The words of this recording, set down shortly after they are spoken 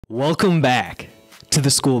Welcome back to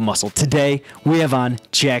the School of Muscle. Today we have on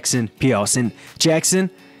Jackson Peos, and Jackson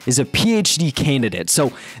is a PhD candidate.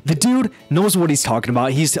 So the dude knows what he's talking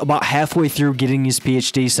about. He's about halfway through getting his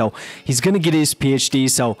PhD, so he's going to get his PhD,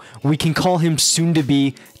 so we can call him soon to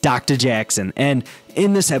be Dr. Jackson. And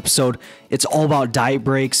in this episode, it's all about diet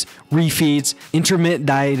breaks, refeeds, intermittent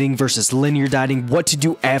dieting versus linear dieting, what to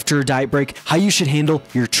do after a diet break, how you should handle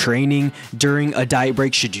your training during a diet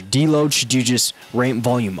break. Should you deload? Should you just ramp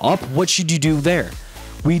volume up? What should you do there?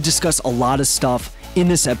 We discuss a lot of stuff in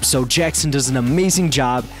this episode. Jackson does an amazing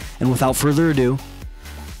job, and without further ado,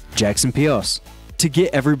 Jackson Peos. To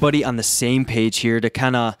get everybody on the same page here, to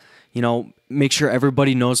kind of, make sure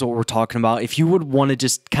everybody knows what we're talking about, if you would want to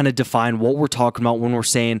just kind of define what we're talking about when we're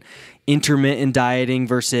saying intermittent dieting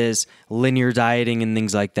versus linear dieting and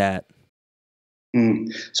things like that.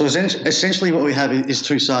 So essentially what we have is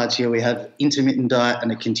two sides here. We have intermittent diet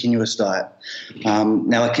and a continuous diet.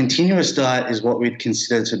 Now, a continuous diet is what we'd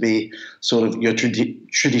consider to be sort of your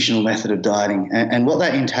traditional method of dieting. And what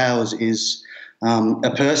that entails is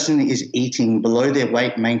a person is eating below their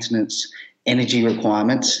weight maintenance energy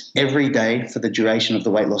requirements every day for the duration of the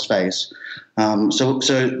weight loss phase. So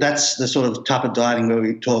that's the sort of type of dieting where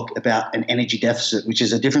we talk about an energy deficit, which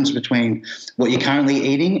is a difference between what you're currently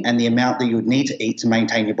eating and the amount that you would need to eat to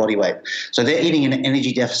maintain your body weight. So they're eating an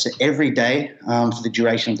energy deficit every day for the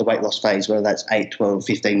duration of the weight loss phase, whether that's 8, 12,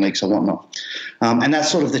 15 weeks or whatnot. And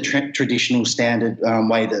that's sort of the traditional standard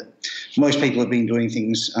way that most people have been doing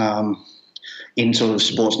things in sort of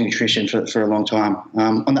sports nutrition for a long time.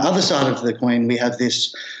 On the other side of the coin, we have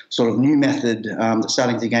this sort of new method that's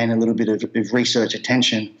starting to gain a little bit of research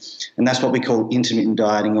attention, and that's what we call intermittent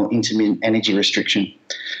dieting or intermittent energy restriction.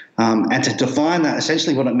 And to define that,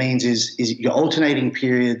 essentially what it means is you're alternating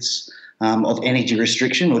periods of energy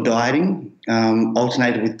restriction or dieting,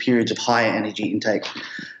 alternated with periods of higher energy intake.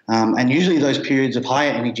 And usually those periods of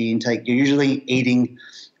higher energy intake, you're usually eating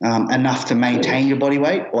enough to maintain your body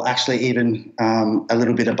weight, or actually even a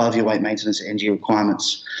little bit above your weight maintenance energy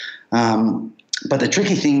requirements. But the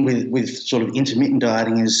tricky thing with sort of intermittent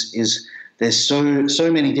dieting is there's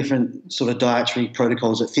so many different sort of dietary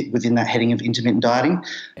protocols that fit within that heading of intermittent dieting.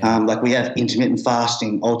 Like we have intermittent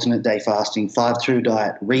fasting, alternate day fasting, 5-2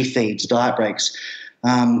 diet, refeeds, diet breaks.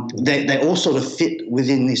 They all sort of fit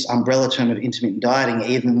within this umbrella term of intermittent dieting,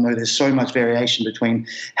 even though there's so much variation between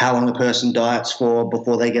how long a person diets for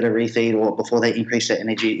before they get a refeed or before they increase their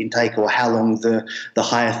energy intake, or how long the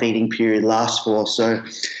higher feeding period lasts for. So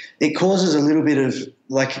it causes a little bit of,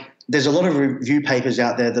 there's a lot of review papers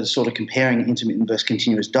out there that are sort of comparing intermittent versus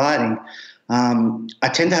continuous dieting. I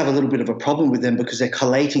tend to have a little bit of a problem with them because they're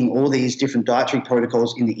collating all these different dietary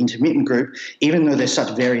protocols in the intermittent group, even though there's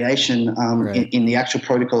such variation in the actual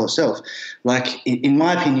protocol itself. In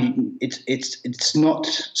my opinion, it's not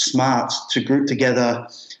smart to group together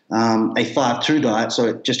a 5-2 diet.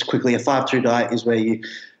 So just quickly, a 5-2 diet is where you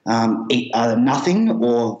eat either nothing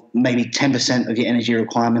or maybe 10% of your energy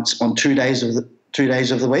requirements on 2 days of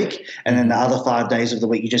the week, and then the other 5 days of the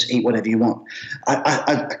week you just eat whatever you want.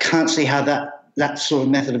 I can't see how that sort of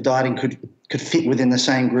method of dieting could fit within the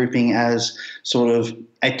same grouping as sort of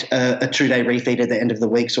a 2-day refeed at the end of the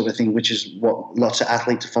week sort of thing, which is what lots of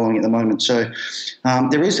athletes are following at the moment. So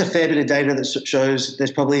there is a fair bit of data that shows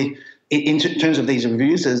there's probably, in terms of these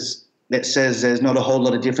reviews, that says there's not a whole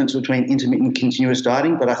lot of difference between intermittent and continuous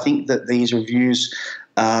dieting, but I think that these reviews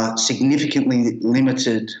are significantly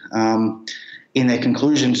limited in their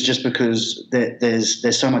conclusions just because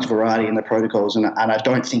there's so much variety in the protocols, and I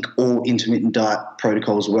don't think all intermittent diet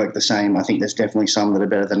protocols work the same. I think there's definitely some that are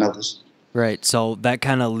better than others. Right. So that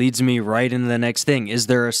kind of leads me right into the next thing. Is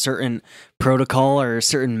there a certain protocol or a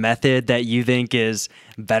certain method that you think is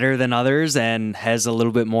better than others and has a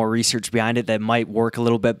little bit more research behind it that might work a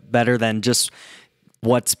little bit better than just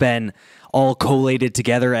what's been all collated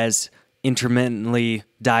together as intermittently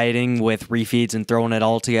dieting with refeeds and throwing it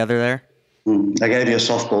all together there? I gave you a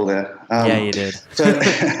softball there. Yeah, you did. So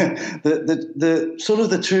the sort of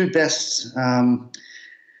the two best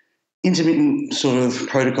intermittent sort of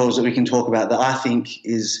protocols that we can talk about that I think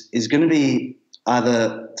is going to be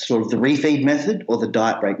either sort of the refeed method or the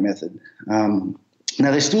diet break method. Now,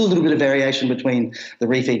 there's still a little bit of variation between the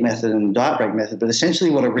refeed method and the diet break method, but essentially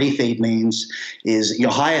what a refeed means is your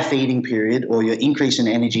higher feeding period or your increase in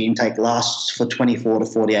energy intake lasts for 24 to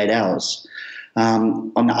 48 hours.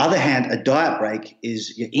 On the other hand, a diet break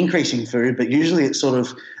is you're increasing food, but usually it's sort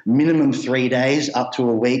of minimum 3 days, up to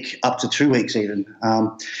a week, up to 2 weeks even.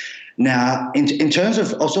 Now, in terms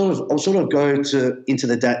of, I'll sort of go into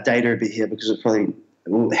the data a bit here because it probably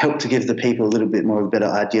will help to give the people a little bit more of a better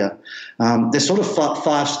idea. There's sort of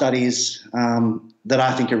five studies that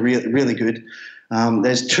I think are really good.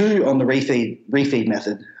 There's two on the refeed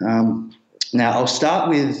method. Now, I'll start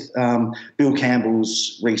with Bill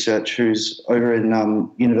Campbell's research, who's over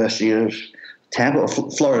in University of Tampa, or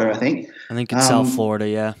Florida, I think. I think it's South Florida,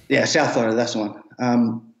 yeah. Yeah, South Florida, that's the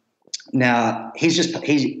one. Now,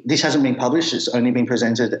 this hasn't been published. It's only been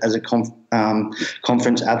presented as a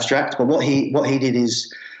conference abstract. But what he did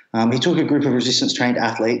is he took a group of resistance-trained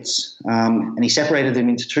athletes and he separated them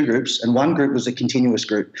into two groups, and one group was a continuous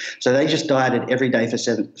group. So they just dieted every day for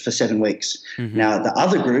 7 weeks. Mm-hmm. Now, the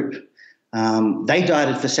other group, they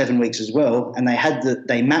dieted for 7 weeks as well, and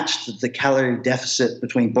they matched the calorie deficit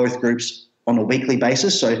between both groups on a weekly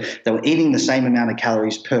basis. So they were eating the same amount of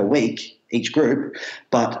calories per week, each group,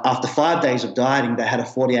 but after 5 days of dieting, they had a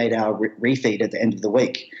 48-hour refeed at the end of the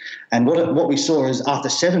week. And what we saw is after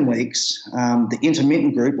 7 weeks, the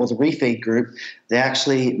intermittent group, or the refeed group, they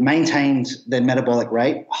actually maintained their metabolic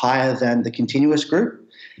rate higher than the continuous group.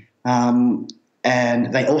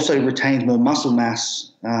 And they also retained more muscle mass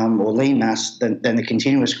or lean mass than the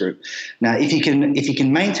continuous group. Now, if you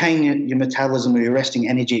can maintain your metabolism or your resting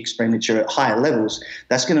energy expenditure at higher levels,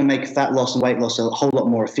 that's going to make fat loss and weight loss a whole lot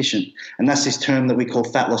more efficient. And that's this term that we call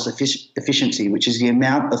fat loss efficiency, which is the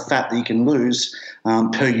amount of fat that you can lose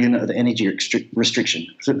per unit of energy restriction.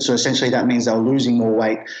 So essentially that means they're losing more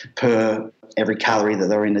weight per every calorie that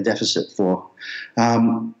they're in a deficit for.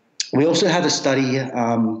 We also had a study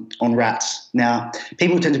on rats. Now,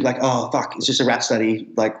 people tend to be like, oh, fuck, it's just a rat study,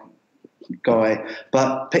 like, go away.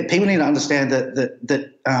 But people need to understand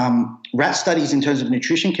that rat studies in terms of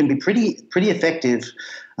nutrition can be pretty effective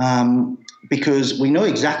because we know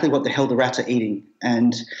exactly what the hell the rats are eating.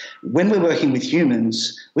 And when we're working with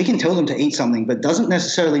humans, we can tell them to eat something, but it doesn't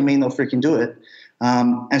necessarily mean they'll freaking do it.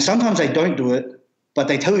 And sometimes they don't do it, but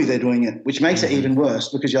they tell you they're doing it, which makes it even worse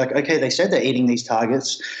because you're like, okay, they said they're eating these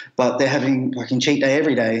targets, but they're having fucking cheat day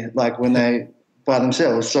every day, like when they by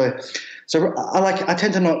themselves. So I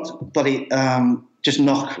tend to not bloody just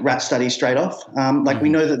knock rat studies straight off. We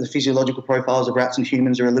know that the physiological profiles of rats and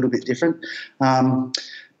humans are a little bit different.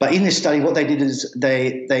 But in this study, what they did is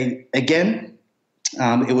they again,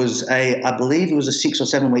 I believe it was a 6 or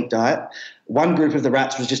 7 week diet. One group of the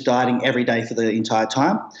rats was just dieting every day for the entire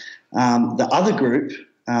time. The other group,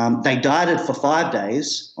 they dieted for 5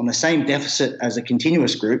 days on the same deficit as a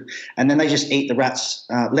continuous group, and then they just eat the rats,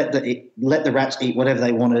 let the rats eat whatever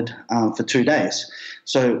they wanted for 2 days.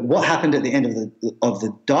 So what happened at the end of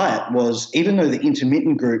the diet was, even though the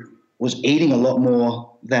intermittent group was eating a lot more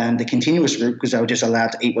than the continuous group because they were just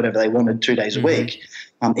allowed to eat whatever they wanted 2 days a week,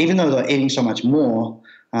 even though they were eating so much more,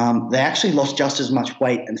 they actually lost just as much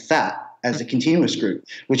weight and fat as the continuous group,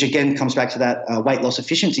 which again comes back to that weight loss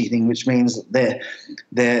efficiency thing, which means they're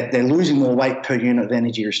losing more weight per unit of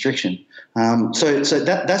energy restriction. So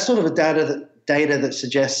that's sort of a data that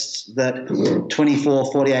suggests that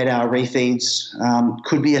 24, 48-hour refeeds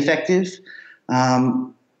could be effective,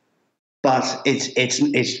 but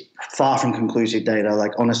it's far from conclusive data.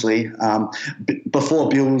 Like, honestly, before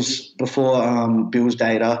Bill's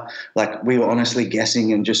data, like, we were honestly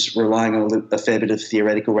guessing and just relying on a fair bit of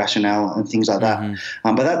theoretical rationale and things like that.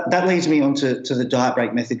 But that leads me on to the diet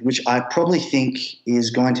break method, which I probably think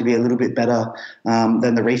is going to be a little bit better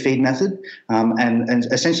than the refeed method. And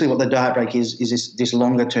essentially what the diet break is this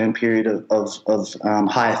longer term period of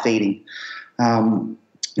higher feeding.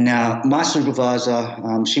 Now, my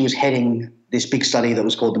supervisor, she was heading this big study that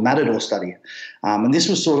was called the Matador study. And this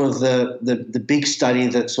was sort of the big study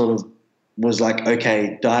that sort of was like,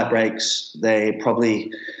 okay, diet breaks, there's probably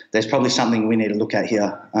something we need to look at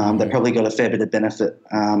here. They probably got a fair bit of benefit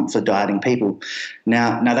for dieting people.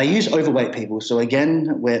 Now they use overweight people. So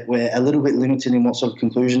again, we're a little bit limited in what sort of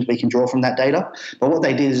conclusions we can draw from that data. But what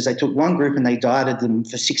they did is they took one group and they dieted them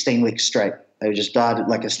for 16 weeks straight. They just dieted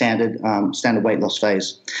like a standard weight loss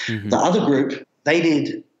phase. The other group, they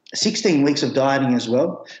did 16 weeks of dieting as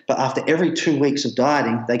well, but after every 2 weeks of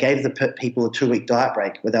dieting, they gave the people a 2-week diet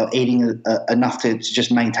break where they were eating enough to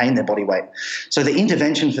just maintain their body weight. So the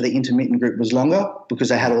intervention for the intermittent group was longer because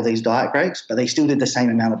they had all these diet breaks, but they still did the same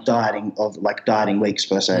amount of dieting weeks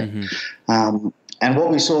per se. And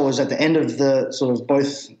what we saw was at the end of the sort of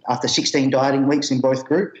both, after 16 dieting weeks in both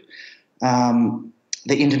group, the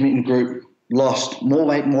intermittent group lost more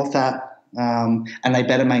weight, more fat, and they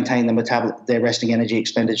better maintain their resting energy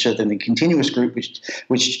expenditure than the continuous group,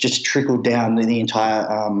 which just trickled down the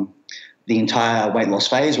entire weight loss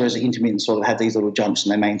phase, whereas the intermittent sort of had these little jumps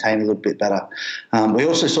and they maintained a little bit better. We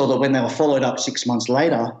also saw that when they were followed up 6 months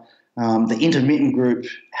later, the intermittent group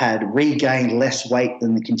had regained less weight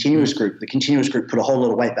than the continuous group. The continuous group put a whole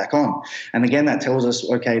lot of weight back on. And again, that tells us,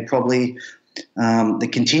 okay, probably The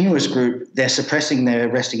continuous group, they're suppressing their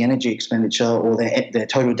resting energy expenditure or their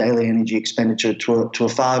total daily energy expenditure to a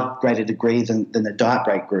far greater degree than the diet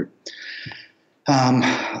break group.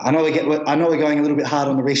 I know we're going a little bit hard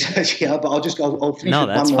on the research here, but I'll finish. No,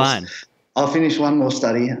 that's fine. I'll finish one more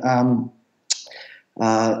study. So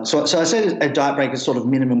I said a diet break is sort of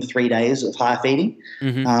minimum 3 days of high feeding.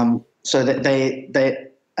 Mm-hmm. So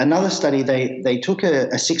that another study, they took a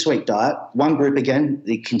 6-week diet. One group, again,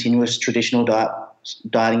 the continuous traditional diet,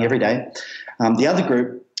 dieting every day. The other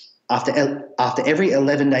group, after every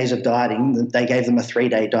 11 days of dieting, they gave them a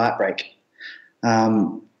 3-day diet break.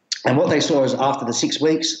 And what they saw is after the 6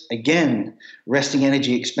 weeks, again, resting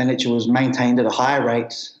energy expenditure was maintained at a higher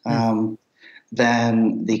rate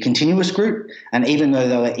than the continuous group. And even though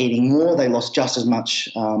they were eating more, they lost just as much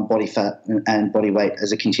body fat and body weight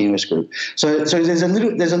as a continuous group. So there's a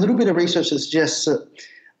little bit of research that suggests that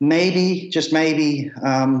maybe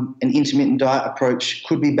an intermittent diet approach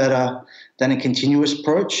could be better than a continuous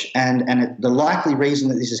approach. And the likely reason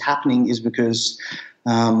that this is happening is because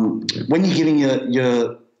when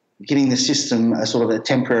you're giving the system a sort of a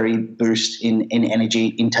temporary boost in energy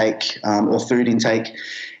intake or food intake,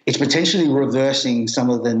 it's potentially reversing some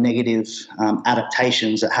of the negative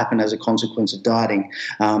adaptations that happen as a consequence of dieting.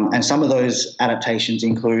 And some of those adaptations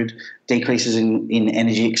include decreases in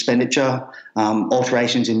energy expenditure,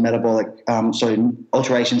 alterations in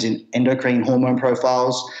alterations in endocrine hormone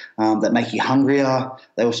profiles that make you hungrier.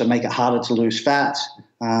 They also make it harder to lose fat.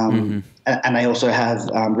 And they also have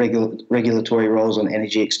regulatory roles on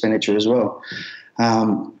energy expenditure as well.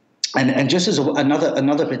 And just as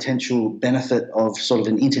another potential benefit of sort of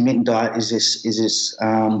an intermittent diet is this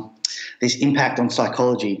impact on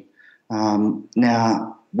psychology.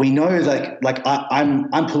 Now we know that, like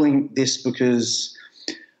I'm pulling this because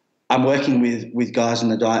I'm working with guys in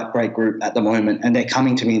the diet break group at the moment, and they're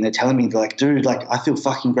coming to me and they're telling me, like, dude, like I feel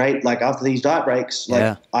fucking great. Like after these diet breaks,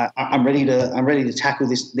 like I'm ready to tackle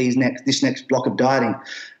this next block of dieting.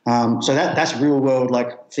 So that's real world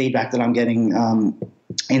like feedback that I'm getting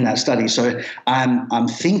in that study. So I'm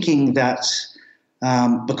thinking that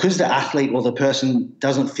because the athlete or the person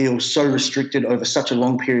doesn't feel so restricted over such a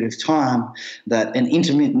long period of time, that an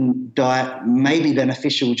intermittent diet may be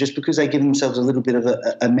beneficial just because they give themselves a little bit of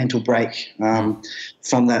a mental break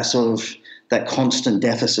from that sort of that constant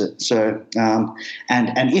deficit. So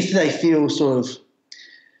and if they feel sort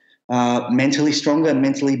of mentally stronger,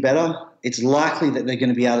 mentally better, it's likely that they're going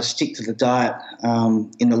to be able to stick to the diet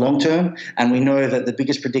in the long term. And we know that the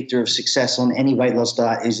biggest predictor of success on any weight loss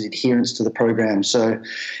diet is adherence to the program. So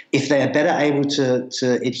if they are better able to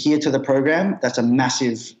adhere to the program, that's a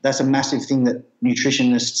massive thing that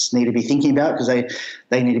nutritionists need to be thinking about, because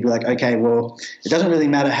they need to be like, okay, well, it doesn't really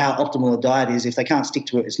matter how optimal a diet is. If they can't stick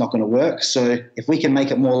to it, it's not going to work. So if we can make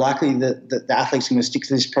it more likely that the athlete's going to stick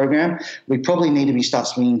to this program, we probably need to start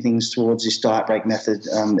swinging things towards this diet break method.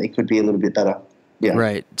 It could be a little bit better. Yeah.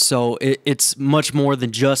 Right. So it's much more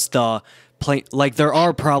than just the like there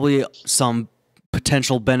are probably some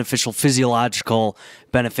potential beneficial physiological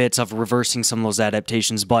benefits of reversing some of those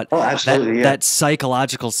adaptations, but absolutely, that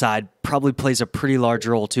psychological side probably plays a pretty large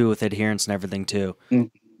role too with adherence and everything too.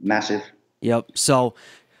 Massive. Yep. So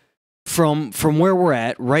from where we're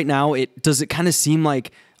at right now, does it kind of seem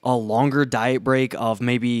like a longer diet break of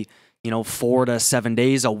maybe 4 to 7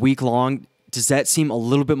 days, a week long? Does that seem a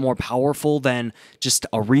little bit more powerful than just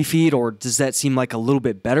a refeed, or does that seem like a little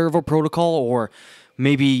bit better of a protocol, or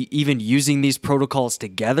maybe even using these protocols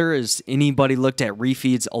together? Has anybody looked at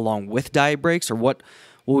refeeds along with diet breaks, or what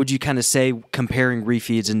would you kind of say comparing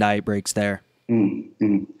refeeds and diet breaks there?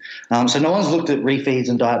 So no one's looked at refeeds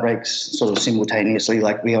and diet breaks sort of simultaneously.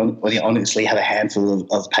 Like we honestly have a handful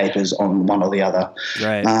of papers on one or the other.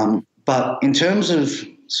 Right. But in terms of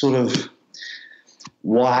sort of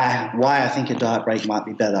why I think a diet break might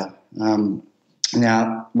be better.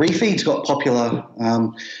 Now, refeeds got popular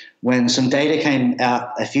when some data came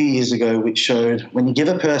out a few years ago, which showed when you're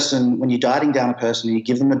dieting down a person and you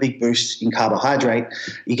give them a big boost in carbohydrate,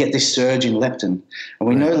 you get this surge in leptin. And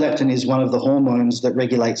we know leptin is one of the hormones that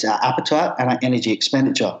regulates our appetite and our energy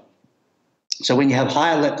expenditure. So when you have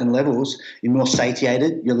higher leptin levels, you're more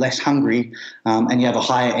satiated, you're less hungry, and you have a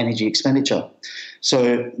higher energy expenditure.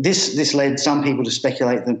 So this led some people to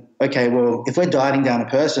speculate that, okay, well, if we're dieting down a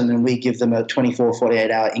person and we give them a 24,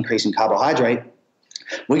 48-hour increase in carbohydrate,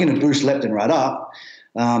 we're going to boost leptin right up.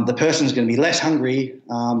 The person's going to be less hungry.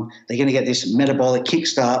 They're going to get this metabolic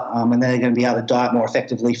kickstart, and they're going to be able to diet more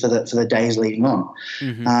effectively for the days leading on.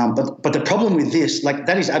 But the problem with this, like,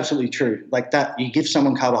 that is absolutely true. Like that, you give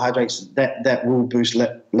someone carbohydrates that will boost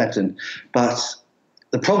leptin, but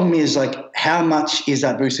the problem is, like, how much is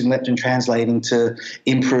that boost in leptin translating to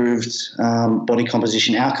improved body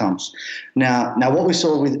composition outcomes? Now, what we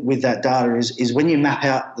saw with that data is when you map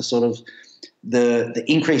out the sort of the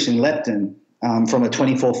increase in leptin from a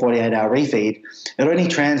 24, 48-hour refeed, it only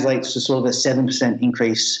translates to sort of a 7%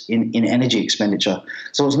 increase in energy expenditure.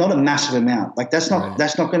 So it's not a massive amount. Like, that's not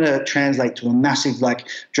going to translate to a massive, like,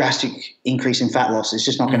 drastic increase in fat loss. It's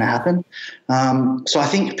just not going to happen. So I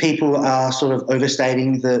think people are sort of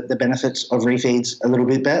overstating the benefits of refeeds a little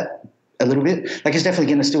bit. Like, it's definitely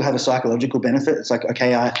going to still have a psychological benefit. It's like,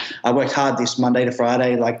 okay, I worked hard this Monday to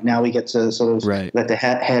Friday. Like, now we get to sort of let the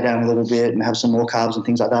hair down a little bit and have some more carbs and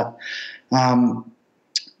things like that.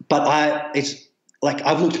 But it's like,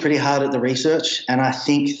 I've looked pretty hard at the research, and I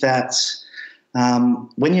think that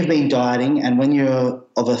when you've been dieting and when you're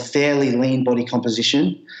of a fairly lean body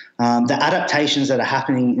composition, the adaptations that are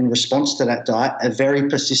happening in response to that diet are very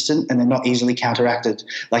persistent, and they're not easily counteracted.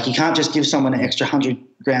 Like, you can't just give someone an extra 100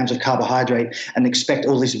 grams of carbohydrate and expect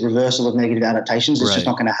all this reversal of negative adaptations. It's just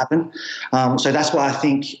not going to happen. So that's why I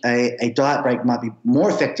think a diet break might be more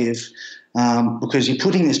effective, because you're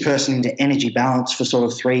putting this person into energy balance for sort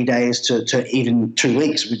of 3 days to even 2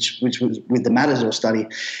 weeks, which was with the Matador study.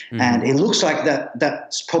 And it looks like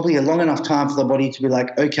that's probably a long enough time for the body to be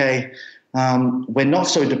like, okay, we're not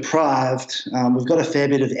so deprived. We've got a fair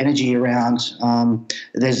bit of energy around.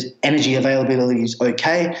 There's energy availability is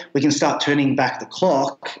okay. We can start turning back the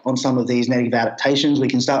clock on some of these negative adaptations. We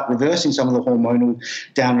can start reversing some of the hormonal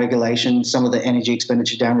downregulation, some of the energy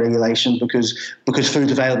expenditure downregulation, because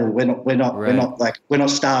food's available. We're not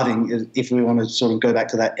starving, if we want to sort of go back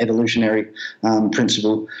to that evolutionary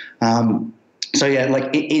principle. So yeah,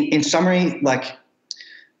 like, in summary, like,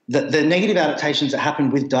 the negative adaptations that happen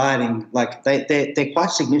with dieting, like, they're quite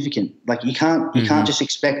significant. Like, you can't just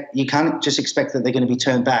expect that they're going to be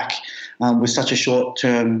turned back with such a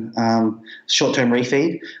short-term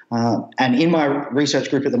refeed. And in my research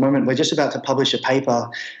group at the moment, we're just about to publish a paper,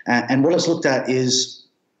 and what it's looked at is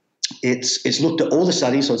it's looked at all the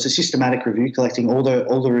studies. So it's a systematic review, collecting all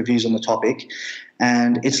the reviews on the topic,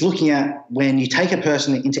 and it's looking at when you take a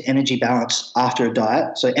person into energy balance after a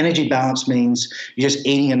diet. So energy balance means you're just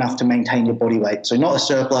eating enough to maintain your body weight. So not a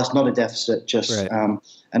surplus, not a deficit, just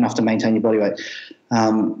enough to maintain your body weight.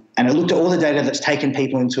 And it looked at all the data that's taken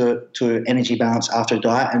people into energy balance after a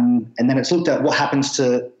diet, and then it's looked at what happens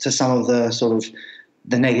to some of the sort of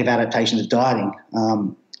the negative adaptations of dieting.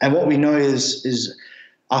 And what we know is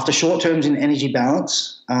after short terms in energy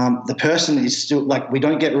balance, the person is still, like, we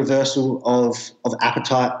don't get reversal of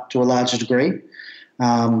appetite to a larger degree.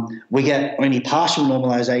 We get only partial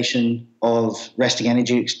normalization of resting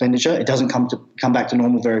energy expenditure. It doesn't come back to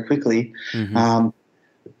normal very quickly.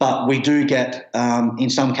 But we do get, in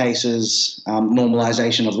some cases,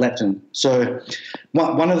 normalization of leptin. So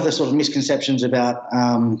one of the sort of misconceptions about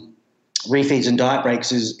refeeds and diet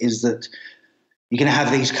breaks is that you're going to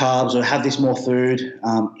have these carbs or have this more food.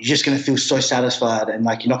 You're just going to feel so satisfied, and,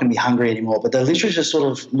 like, you're not going to be hungry anymore. But the literature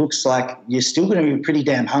sort of looks like you're still going to be pretty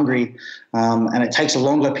damn hungry, and it takes a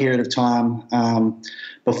longer period of time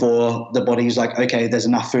before the body's like, okay, there's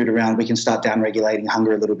enough food around, we can start down-regulating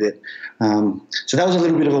hunger a little bit. So that was a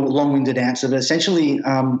little bit of a long-winded answer, but essentially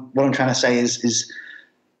what I'm trying to say is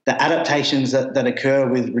the adaptations that occur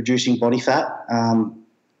with reducing body fat,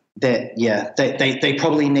 they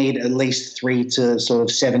probably need at least 3 to sort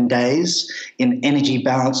of 7 days in energy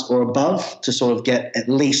balance or above to sort of get at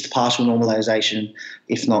least partial normalization,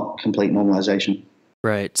 if not complete normalization.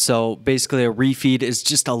 Right. So basically a refeed is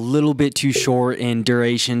just a little bit too short in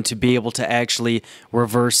duration to be able to actually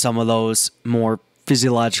reverse some of those more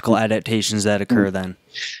physiological adaptations that occur then.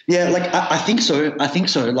 Yeah, like, I think so.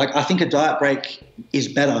 Like, I think a diet break is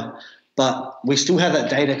better. But we still have that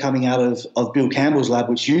data coming out of Bill Campbell's lab,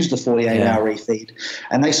 which used the 48-hour refeed,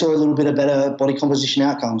 and they saw a little bit of better body composition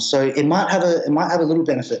outcomes. So it might have a little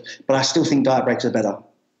benefit, but I still think diet breaks are better.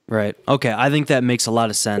 Right. Okay. I think that makes a lot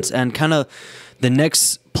of sense. And kind of the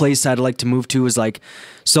next place I'd like to move to is, like,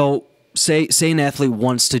 so say an athlete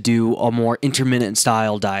wants to do a more intermittent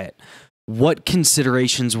style diet. What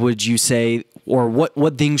considerations would you say, or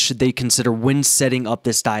what things should they consider when setting up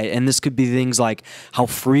this diet? And this could be things like how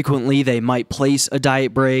frequently they might place a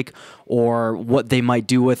diet break, or what they might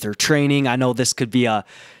do with their training. I know this could be a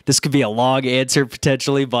long answer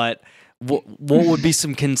potentially, but what would be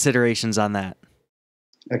some considerations on that?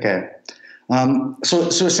 Okay. So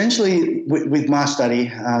essentially with my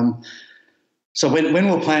study, so when we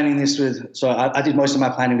were planning this I did most of my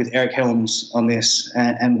planning with Eric Helms on this,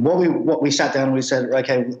 and what we sat down and we said,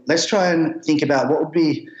 okay, let's try and think about what would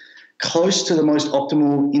be close to the most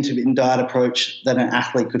optimal intermittent diet approach that an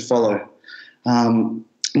athlete could follow.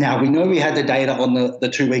 Now, we know we had the data on the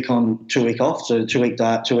 2 week on, 2 week off, so 2 week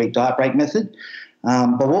diet break method.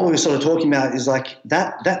 But what we were sort of talking about is like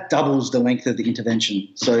that doubles the length of the intervention.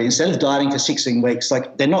 So instead of dieting for 16 weeks,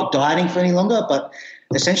 like they're not dieting for any longer, but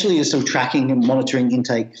essentially you're still tracking and monitoring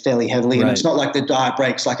intake fairly heavily. Right. And it's not like the diet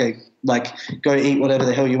breaks like go eat whatever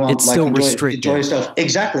the hell you want. It's like still restricted. Enjoy yourself.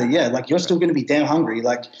 Exactly. Yeah. Like you're still going to be damn hungry.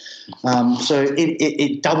 Like, so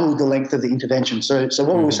it doubled the length of the intervention. So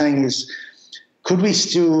what we were saying is, could we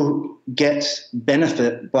still get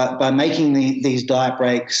benefit by making these diet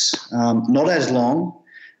breaks not as long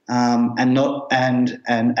and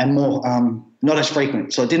more not as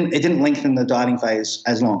frequent? So it didn't lengthen the dieting phase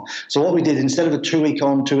as long. So what we did, instead of a 2 week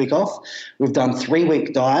on, 2 week off, we've done 3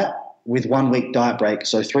 week diet with 1 week diet break.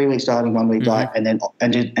 So 3 weeks dieting, 1 week diet, and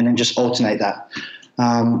then just alternate that.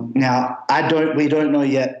 Now we don't know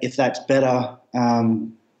yet if that's better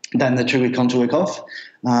than the 2 week on, 2 week off.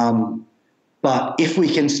 But if we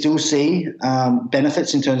can still see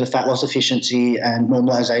benefits in terms of fat loss efficiency and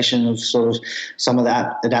normalization of sort of some of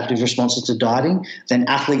that adaptive responses to dieting, then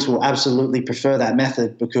athletes will absolutely prefer that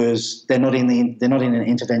method because they're not in an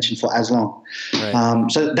intervention for as long.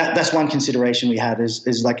 Right. So that's one consideration we have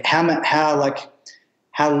is like how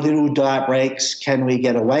little diet breaks can we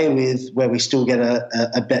get away with where we still get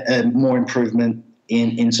a more improvement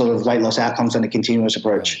in sort of weight loss outcomes than a continuous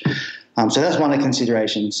approach. Right. So that's one of the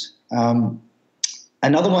considerations.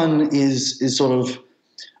 Another one is sort of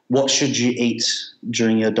what should you eat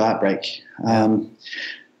during your diet break?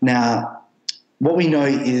 Now, what we know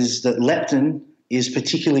is that leptin is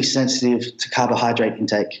particularly sensitive to carbohydrate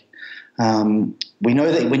intake. We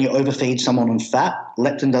know that when you overfeed someone on fat,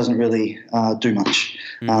 leptin doesn't really do much.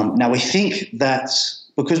 Now, we think that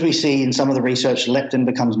because we see in some of the research leptin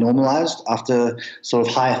becomes normalized after sort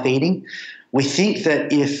of higher feeding, we think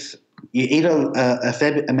that if you eat a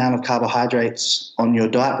fair amount of carbohydrates on your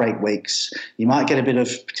diet break weeks, you might get a bit of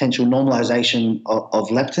potential normalization of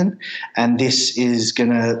leptin, and this is going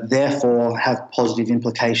to therefore have positive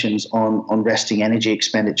implications on resting energy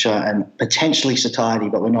expenditure and potentially satiety,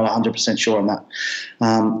 but we're not 100% sure on that.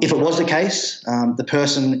 If it was the case, the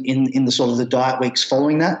person in the sort of the diet weeks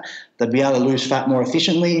following that, they'd be able to lose fat more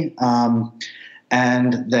efficiently,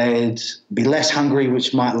 and they'd be less hungry,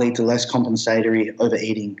 which might lead to less compensatory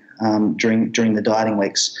overeating during the dieting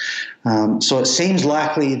weeks. So it seems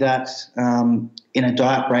likely that in a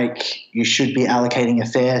diet break, you should be allocating a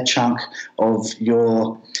fair chunk of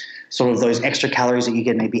your sort of those extra calories that you're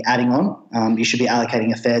going to be adding on. You should be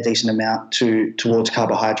allocating a fair decent amount towards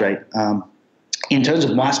carbohydrate. In terms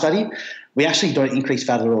of my study, we actually don't increase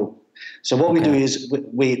fat at all. So what we do is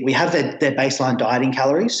we have their baseline dieting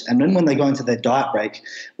calories, and then when they go into their diet break,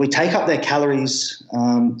 we take up their calories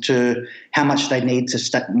to how much they need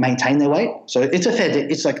to maintain their weight. So it's a fair.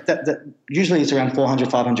 It's like that. Usually it's around 400,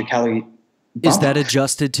 500 calorie bump. Is that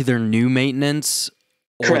adjusted to their new maintenance?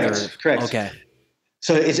 Correct. Okay.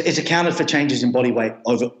 So it's accounted for changes in body weight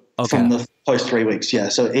from the post 3 weeks. Yeah.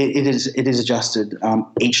 So it is adjusted.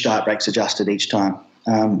 Each diet break's adjusted each time.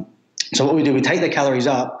 So what we do, we take the calories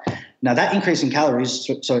up. Now that increase in calories,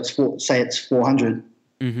 so it's 400.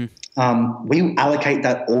 We allocate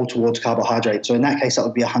that all towards carbohydrate. So in that case, that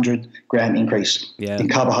would be 100-gram increase in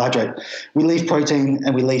carbohydrate. We leave protein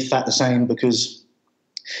and we leave fat the same because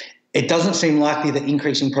it doesn't seem likely that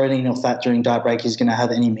increasing protein or fat during diet break is going to have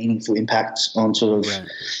any meaningful impact on sort of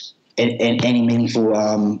any meaningful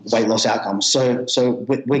weight loss outcomes. So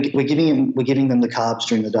we're giving them the carbs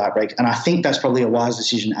during the diet break, and I think that's probably a wise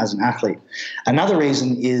decision as an athlete. Another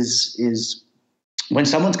reason is when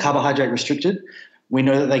someone's carbohydrate restricted, we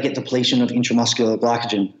know that they get depletion of intramuscular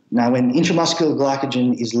glycogen. Now, when intramuscular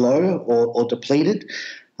glycogen is low or depleted,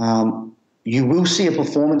 you will see a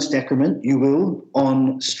performance decrement,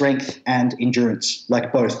 on strength and endurance,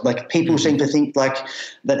 like both. Like people seem to think like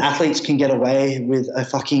that athletes can get away with a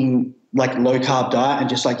fucking like low carb diet and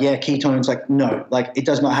just like, ketones, like no, like it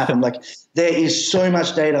does not happen. Like there is so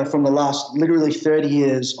much data from the last literally 30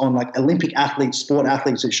 years on like Olympic athletes, sport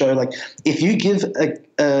athletes that show like if you give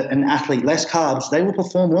an athlete less carbs, they will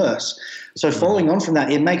perform worse. So following on from that,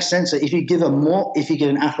 it makes sense that if you give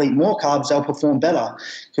an athlete more carbs, they'll perform better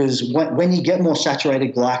because when you get more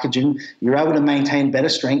saturated glycogen, you're able to maintain better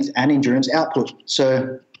strength and endurance output.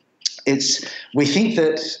 So we think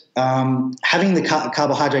that having the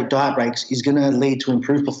carbohydrate diet breaks is going to lead to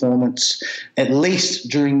improved performance, at least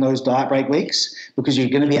during those diet break weeks, because you're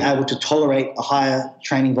going to be able to tolerate a higher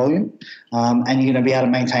training volume, and you're going to be able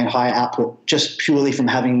to maintain higher output just purely from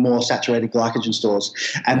having more saturated glycogen stores.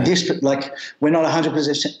 And this, like, we're not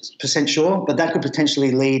 100% sure, but that could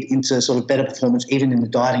potentially lead into sort of better performance even in the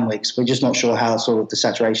dieting weeks. We're just not sure how sort of the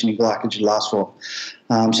saturation in glycogen lasts for.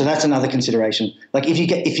 So that's another consideration. Like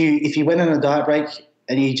if you went on a diet break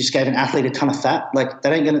and you just gave an athlete a ton of fat, like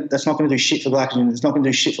that's not going to do shit for glycogen. It's not going to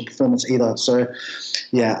do shit for performance either. So,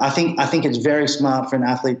 yeah, I think it's very smart for an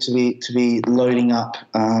athlete to be loading up,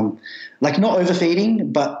 like not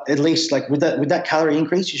overfeeding, but at least like with that calorie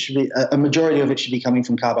increase, you should be a majority of it should be coming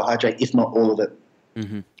from carbohydrate, if not all of it.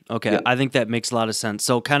 Mm-hmm. Okay, I think that makes a lot of sense.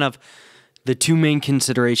 So, kind of. The two main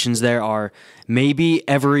considerations there are maybe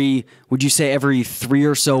would you say every 3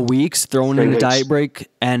 or so weeks throwing in a diet break?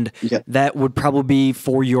 And that would probably be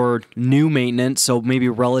for your new maintenance, so maybe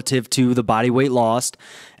relative to the body weight lost.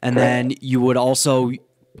 And then you would also,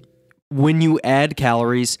 when you add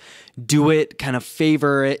calories, do it kind of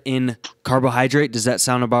favor it in carbohydrate. Does that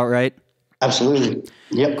sound about right? Absolutely.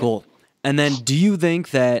 Yep. Cool. And then do you think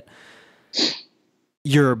that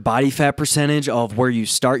your body fat percentage of where you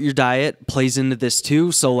start your diet plays into this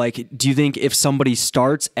too? So like, do you think if somebody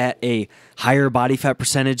starts at a higher body fat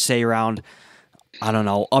percentage, say around, I don't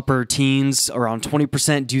know, upper teens, around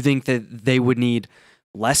 20%, do you think that they would need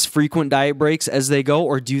less frequent diet breaks as they go?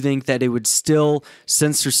 Or do you think that it would still,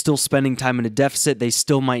 since they're still spending time in a deficit, they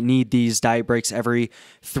still might need these diet breaks every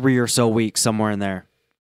 3 or so weeks, somewhere in there?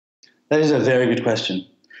 That is a very good question.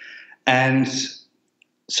 And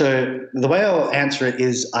so the way I'll answer it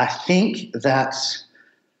is I think that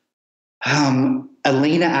a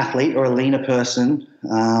leaner athlete or a leaner person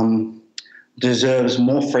deserves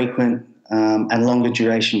more frequent and longer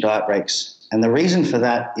duration diet breaks. And the reason for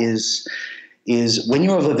that is when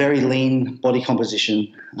you're of a very lean body composition,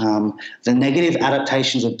 the negative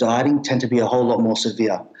adaptations of dieting tend to be a whole lot more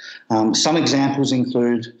severe. Some examples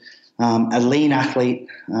include a lean athlete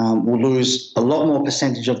will lose a lot more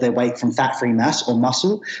percentage of their weight from fat-free mass or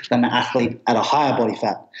muscle than an athlete at a higher body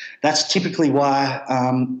fat. That's typically why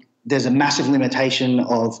there's a massive limitation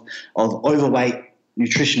of overweight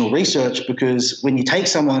nutritional research, because when you take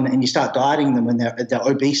someone and you start dieting them when they're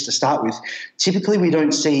obese to start with, typically we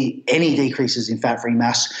don't see any decreases in fat-free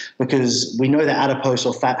mass, because we know that adipose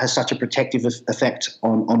or fat has such a protective effect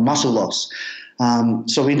on muscle loss.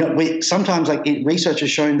 So we sometimes, like, research has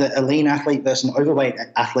shown that a lean athlete versus an overweight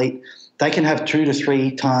athlete, they can have 2 to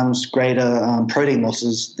 3 times greater protein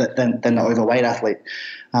losses than the overweight athlete.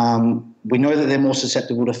 We know that they're more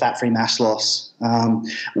susceptible to fat-free mass loss.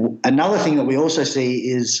 Another thing that we also see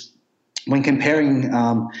is when comparing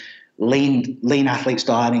lean athletes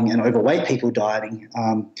dieting and overweight people dieting,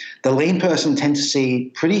 the lean person tends to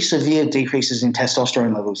see pretty severe decreases in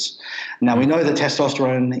testosterone levels. Now, we know that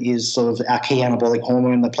testosterone is sort of our key anabolic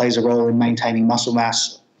hormone that plays a role in maintaining muscle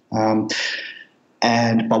mass.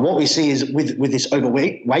 But what we see is with this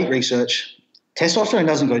overweight research, testosterone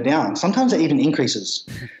doesn't go down. Sometimes it even increases.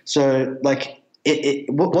 So, like,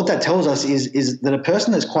 what that tells us is that a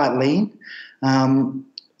person that's quite lean,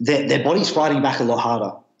 their body's fighting back a lot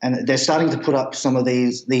harder. And they're starting to put up some of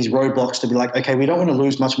these roadblocks to be like, okay, we don't want to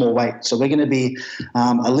lose much more weight, so we're going to be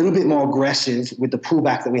a little bit more aggressive with the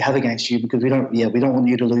pullback that we have against you, because we don't want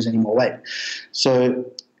you to lose any more weight. So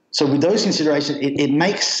with those considerations, it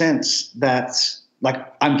makes sense that, like,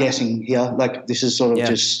 I'm guessing here, like, this is sort of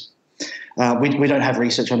just we don't have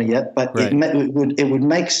research on it yet, but it would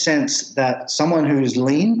make sense that someone who is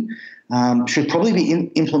lean should probably be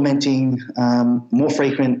implementing more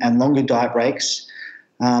frequent and longer diet breaks.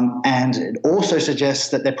 And it also suggests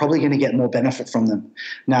that they're probably going to get more benefit from them.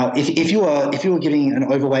 Now, if you were giving an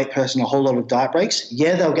overweight person a whole lot of diet breaks,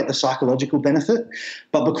 yeah, they'll get the psychological benefit,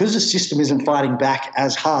 but because the system isn't fighting back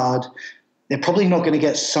as hard, they're probably not going to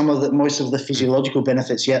get most of the physiological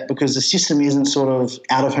benefits yet, because the system isn't sort of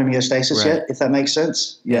out of homeostasis yet, if that makes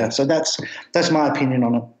sense. Yeah. So that's my opinion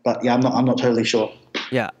on it. But yeah, I'm not totally sure.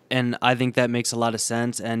 Yeah, and I think that makes a lot of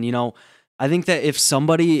sense. And I think that if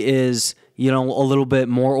somebody is a little bit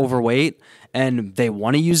more overweight and they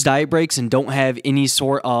want to use diet breaks and don't have any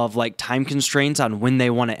sort of like time constraints on when they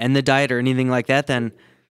want to end the diet or anything like that, then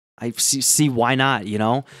I see why not,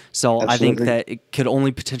 So Absolutely. I think that it could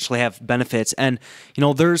only potentially have benefits. And,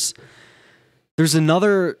 there's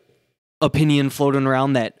another opinion floating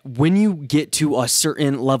around that when you get to a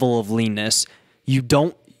certain level of leanness, you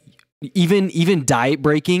don't even diet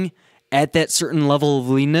breaking at that certain level of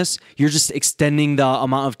leanness, you're just extending the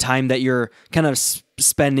amount of time that you're kind of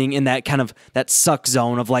spending in that kind of that suck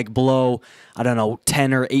zone of like below, I don't know,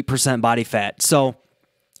 10 or 8% body fat. So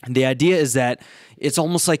the idea is that it's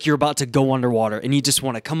almost like you're about to go underwater and you just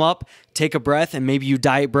want to come up, take a breath, and maybe you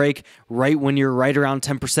diet break right when you're right around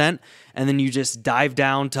 10%. And then you just dive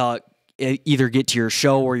down to either get to your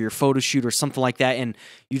show or your photo shoot or something like that. And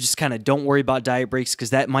you just kind of don't worry about diet breaks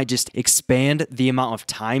because that might just expand the amount of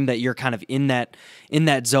time that you're kind of in that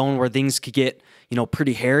zone where things could get,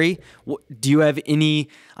 pretty hairy. Do you have any,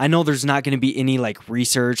 I know there's not going to be any like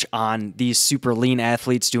research on these super lean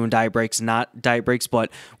athletes doing diet breaks, not diet breaks,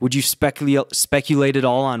 but would you speculate at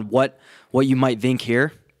all on what you might think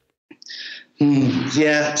here?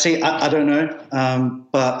 Yeah, see, I don't know,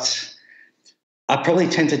 but I probably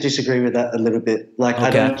tend to disagree with that a little bit. Like,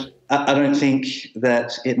 okay. I don't think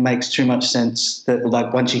that it makes too much sense that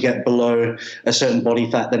like once you get below a certain body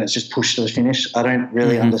fat, then it's just pushed to the finish. I don't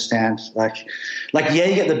really understand. Like yeah,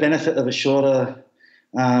 you get the benefit of a shorter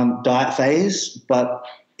diet phase, but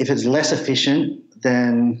if it's less efficient,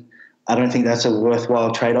 then I don't think that's a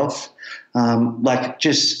worthwhile trade-off. Like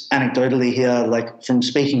just anecdotally here, like from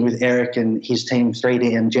speaking with Eric and his team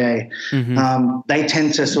 3DMJ, they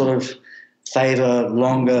tend to sort of favor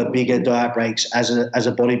longer, bigger diet breaks as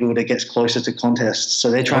a bodybuilder gets closer to contests.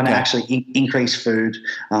 So they're trying to actually increase food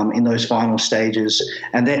in those final stages,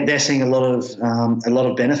 and they're seeing a lot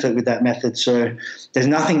of benefit with that method. So there's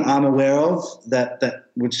nothing I'm aware of that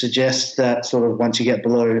would suggest that sort of once you get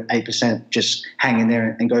below 8%, just hang in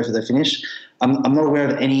there and go for the finish. I'm not aware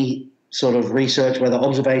of any sort of research, whether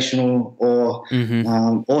observational or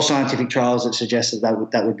scientific trials, that suggests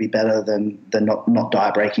that would be better than not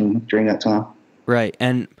diet breaking during that time. Right.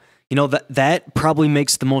 And that probably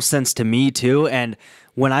makes the most sense to me too. And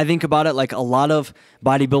when I think about it, like a lot of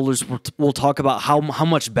bodybuilders will talk about how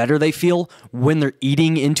much better they feel when they're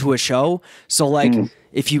eating into a show. So like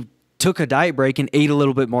if you took a diet break and ate a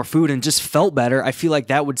little bit more food and just felt better, I feel like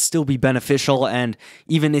that would still be beneficial. And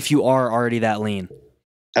even if you are already that lean.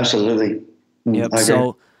 Absolutely. Yep.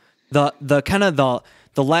 So the kind of the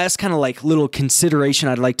last kind of like little consideration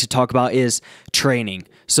I'd like to talk about is training.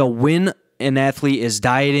 So when an athlete is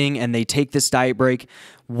dieting and they take this diet break,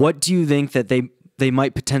 what do you think that they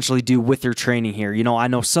might potentially do with their training here? I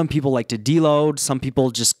know some people like to deload, some people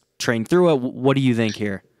just train through it. What do you think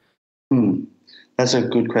here? That's a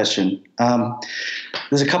good question.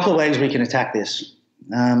 There's a couple of ways we can attack this.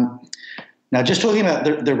 Now, just talking about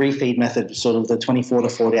the refeed method, sort of the 24 to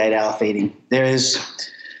 48 hour feeding, there is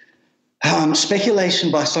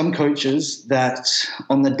speculation by some coaches that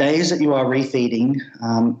on the days that you are refeeding,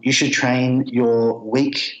 you should train your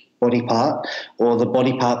weak body part or the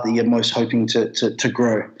body part that you're most hoping to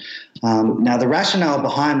grow. Now, the rationale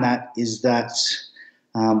behind that is that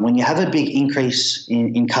when you have a big increase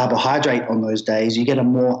in carbohydrate on those days, you get a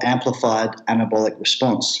more amplified anabolic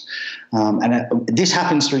response. This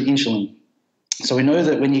happens through insulin. So we know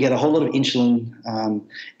that when you get a whole lot of insulin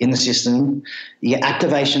in the system, you get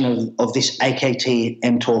activation of this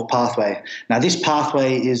AKT-mTOR pathway. Now, this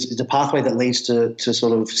pathway is a pathway that leads to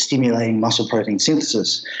sort of stimulating muscle protein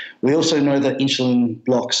synthesis. We also know that insulin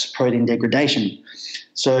blocks protein degradation.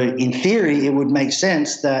 So in theory, it would make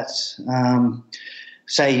sense that,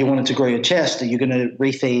 say you wanted to grow your chest, that you're going to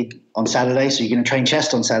refeed on Saturday, so you're going to train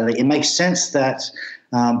chest on Saturday. It makes sense that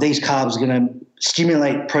these carbs are going to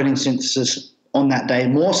stimulate protein synthesis on that day,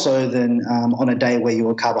 more so than on a day where you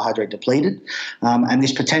were carbohydrate depleted. And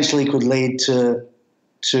this potentially could lead to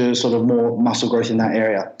sort of more muscle growth in that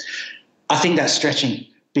area. I think that's stretching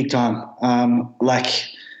big time.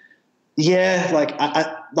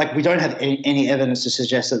 We don't have any evidence to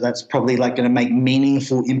suggest that that's probably like going to make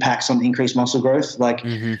meaningful impacts on increased muscle growth. Like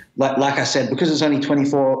I said, because it's only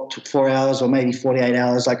 24 hours or maybe 48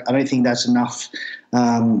 hours, like I don't think that's enough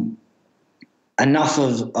of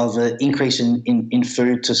an increase in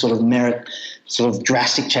food to sort of merit sort of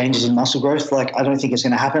drastic changes in muscle growth. Like I don't think it's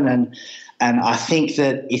going to happen. And I think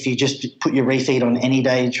that if you just put your refeed on any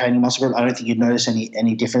day training muscle growth, I don't think you'd notice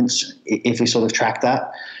any difference if we sort of track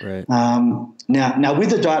that. Right. Now with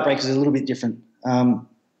the diet break, it's a little bit different.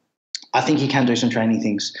 I think you can do some training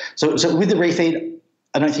things. So with the refeed,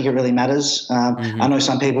 I don't think it really matters. I know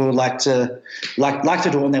some people would like to do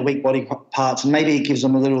it on their weak body parts, and maybe it gives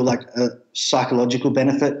them a little like a psychological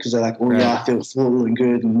benefit because they're like, oh yeah, I feel full and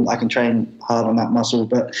good, and I can train hard on that muscle.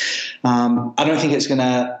 But I don't think it's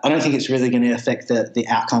really gonna affect the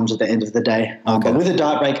outcomes at the end of the day. But with a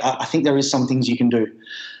diet break, I think there is some things you can do.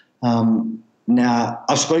 Now,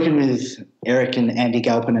 I've spoken with Eric and Andy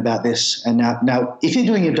Galpin about this, and now if you're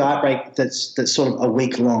doing a diet break that's sort of a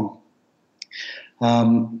week long,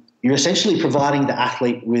 you're essentially providing the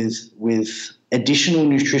athlete with additional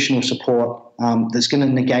nutritional support that's going to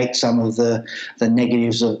negate some of the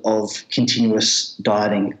negatives of continuous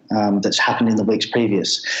dieting that's happened in the weeks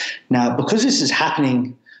previous. Now, because this is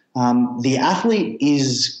happening, the athlete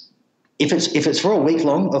is, if it's for a week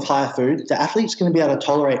long of higher food, the athlete's going to be able to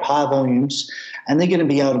tolerate higher volumes and they're going to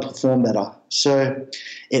be able to perform better. So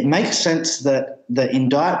it makes sense that in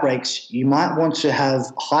diet breaks, you might want to have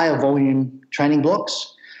higher volume training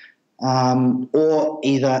blocks or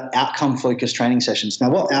either outcome-focused training sessions. Now,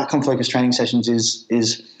 what outcome-focused training sessions is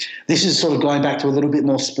this is sort of going back to a little bit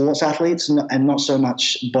more sports athletes and not so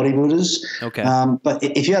much bodybuilders. Okay. But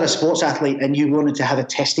if you had a sports athlete and you wanted to have a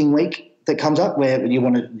testing week that comes up where you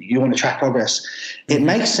want to track progress, it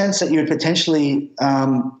makes sense that you would potentially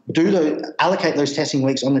allocate those testing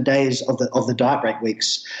weeks on the days of the diet break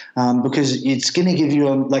weeks, because it's going to give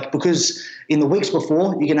you because in the weeks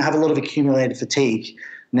before you're going to have a lot of accumulated fatigue.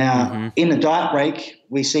 Now, in the diet break,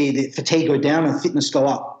 we see the fatigue go down and fitness go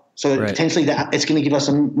up. So potentially it's going to give us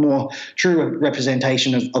a more true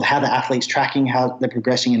representation of how the athlete's tracking, how they're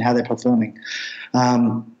progressing, and how they're performing.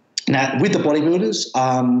 Now, with the bodybuilders,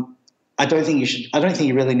 I don't think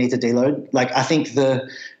you really need to deload. I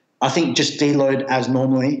think just deload as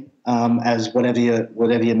normally, as whatever your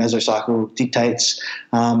mesocycle dictates.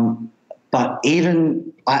 But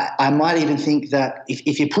even I might even think that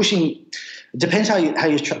if you're pushing, it depends how you're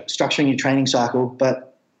structuring your training cycle.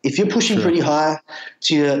 But if you're pushing pretty high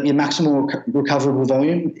to your maximal recoverable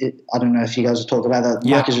volume, I don't know if you guys have talked about that.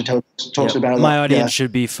 Marcus talks about it a lot. My audience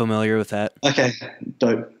should be familiar with that. Okay,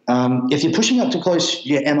 dope. If you're pushing up to close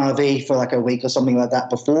your MRV for like a week or something like that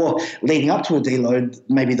before leading up to a deload,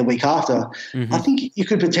 maybe the week after, I think you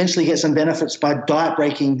could potentially get some benefits by diet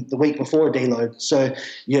breaking the week before a deload. So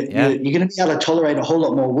you're going to be able to tolerate a whole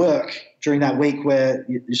lot more work during that week where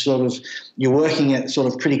you're working at sort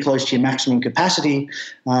of pretty close to your maximum capacity.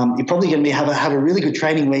 You're probably going to have a really good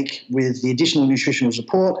training week with the additional nutritional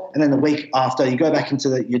support, and then the week after you go back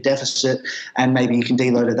into your deficit, and maybe you can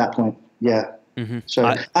deload at that point. Yeah. So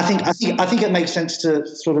I think it makes sense to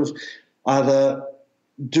sort of either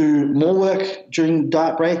do more work during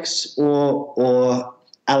diet breaks or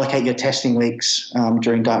allocate your testing weeks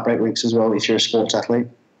during diet break weeks as well if you're a sports athlete.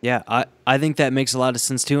 Yeah, I think that makes a lot of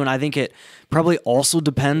sense too, and I think it probably also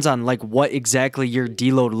depends on what exactly your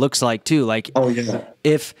deload looks like too.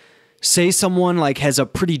 If say someone has a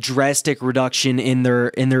pretty drastic reduction in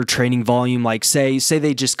their training volume, say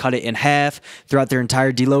they just cut it in half throughout their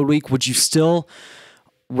entire deload week, would you still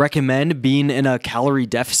recommend being in a calorie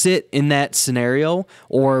deficit in that scenario?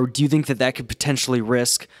 Or do you think that could potentially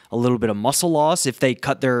risk a little bit of muscle loss if they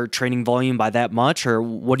cut their training volume by that much? Or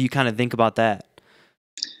what do you kind of think about that?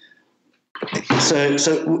 So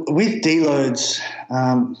with deloads,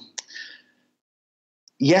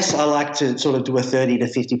 yes, I like to sort of do a 30 to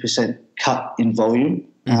 50% cut in volume,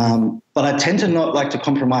 but I tend to not like to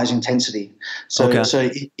compromise intensity. So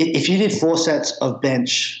if you did 4 sets of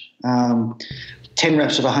bench, 10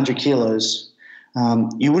 reps of 100 kilos,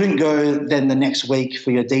 you wouldn't go then the next week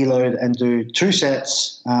for your deload and do 2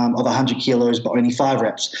 sets of 100 kilos but only 5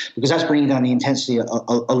 reps, because that's bringing down the intensity a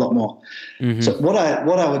lot more. So what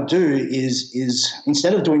I would do is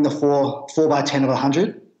instead of doing the 4 by 10 of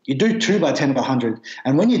 100, you do 2 by 10 of 100.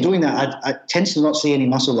 And when you're doing that, I tend to not see any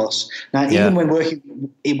muscle loss. Now, even when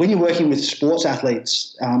you're working with sports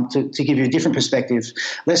athletes, to give you a different perspective,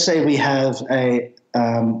 let's say we have a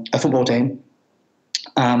football team.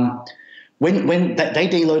 When they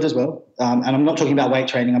deload as well, and I'm not talking about weight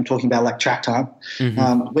training, I'm talking about track time.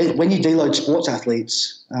 When you deload sports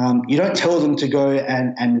athletes, you don't tell them to go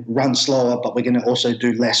and run slower, but we're going to also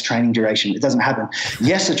do less training duration. It doesn't happen.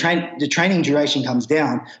 Yes, the training duration comes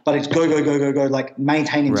down, but it's go,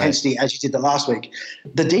 maintain intensity as you did the last week.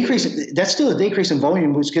 The decrease, that's still a decrease in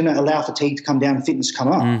volume, which is going to allow fatigue to come down and fitness to come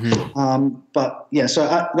up. But yeah,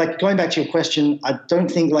 so going back to your question, I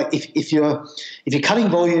don't think if you're cutting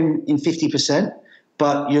volume in 50%,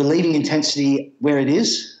 but you're leaving intensity where it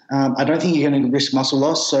is, I don't think you're going to risk muscle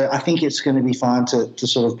loss. So I think it's going to be fine to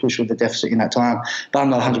sort of push with the deficit in that time. But I'm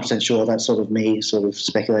not 100% sure. That's sort of me sort of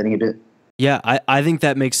speculating a bit. Yeah, I think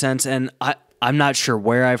that makes sense. And I'm not sure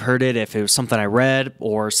where I've heard it, if it was something I read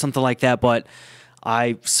or something like that. But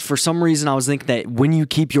for some reason, I was thinking that when you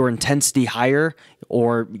keep your intensity higher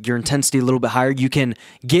or your intensity a little bit higher, you can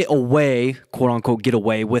get away, quote unquote, get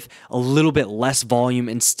away with a little bit less volume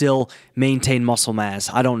and still maintain muscle mass.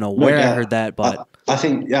 I don't know where I heard that, but I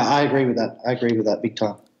think, I agree with that. I agree with that big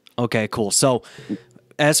time. Okay, cool. So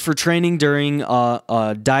as for training during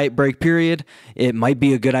a diet break period, it might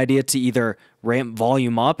be a good idea to either ramp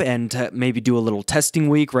volume up and to maybe do a little testing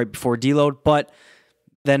week right before deload, but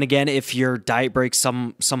Then again, if your diet break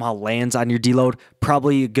somehow lands on your deload,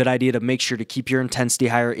 probably a good idea to make sure to keep your intensity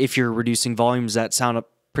higher if you're reducing volume. Does that sound a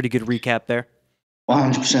pretty good recap there?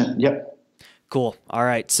 100%. Yep. Cool. All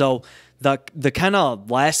right. So the kind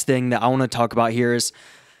of last thing that I want to talk about here is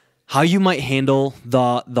how you might handle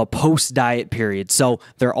the post diet period. So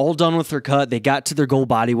they're all done with their cut. They got to their goal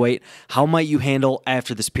body weight. How might you handle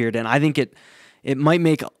after this period? And I think it might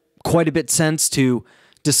make quite a bit sense to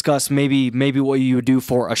discuss maybe what you would do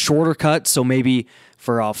for a shorter cut. So maybe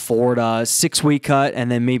for a 4 to 6 week cut, and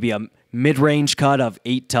then maybe a mid-range cut of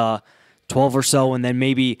 8 to 12 or so, and then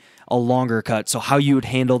maybe a longer cut. So how you would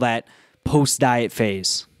handle that post-diet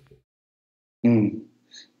phase.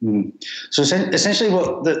 So essentially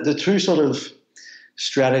what the two sort of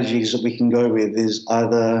strategies that we can go with is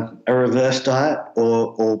either a reverse diet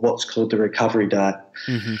or what's called the recovery diet.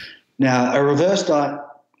 Mm-hmm. Now, a reverse diet,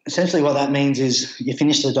 essentially what that means is you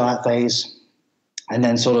finish the diet phase and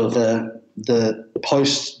then sort of the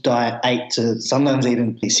post-diet 8 to sometimes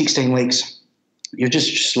even 16 weeks, you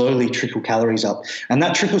just slowly trickle calories up. And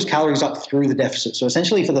that trickles calories up through the deficit. So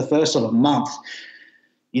essentially for the first sort of month,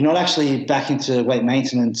 you're not actually back into weight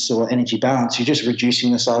maintenance or energy balance. You're just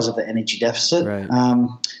reducing the size of the energy deficit. Right.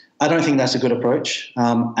 I don't think that's a good approach.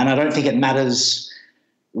 And I don't think it matters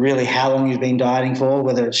really how long you've been dieting for,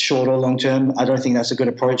 whether it's short or long term. I don't think that's a good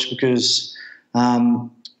approach because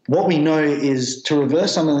what we know is to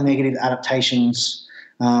reverse some of the negative adaptations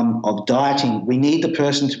of dieting, we need the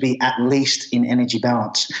person to be at least in energy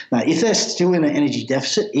balance. Now, if they're still in an energy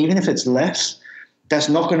deficit, even if it's less, that's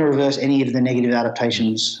not going to reverse any of the negative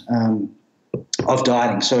adaptations of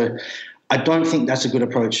dieting. So I don't think that's a good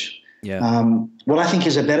approach. Yeah. What I think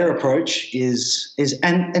is a better approach is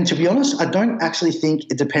and to be honest, I don't actually think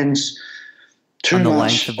it depends too on the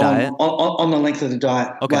much length of diet? On the length of the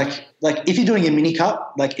diet. Okay. Like if you're doing a mini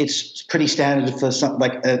cut, like it's pretty standard for some,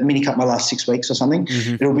 like a mini cut might last 6 weeks or something.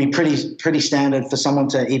 Mm-hmm. It'll be pretty standard for someone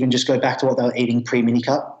to even just go back to what they were eating pre-mini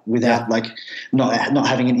cut without like not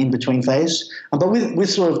having an in-between phase. But with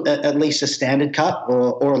sort of at least a standard cut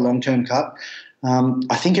or a long-term cut,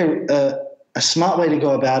 I think a smart way to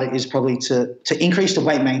go about it is probably to increase the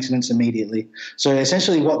weight maintenance immediately. So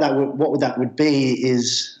essentially what that would be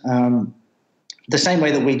is the same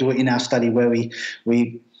way that we do it in our study, where we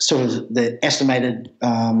sort of the estimated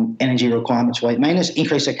energy requirements for weight maintenance,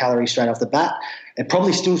 increase their calories straight off the bat. It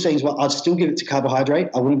probably still seems well. I'd still give it to carbohydrate.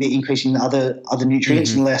 I wouldn't be increasing the other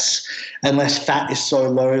nutrients unless fat is so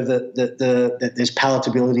low that there's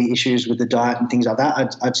palatability issues with the diet and things like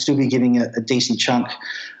that. I'd still be giving a decent chunk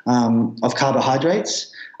of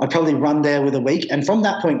carbohydrates. I'd probably run there with a week. And from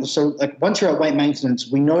that point, so like once you're at weight maintenance,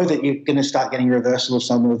 we know that you're going to start getting reversal of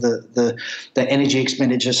some of the energy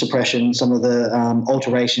expenditure suppression, some of the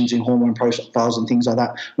alterations in hormone profiles and things like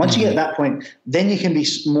that. Once you get to that point, then you can be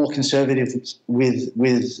more conservative with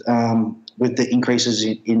the increases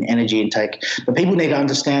in energy intake. But people need to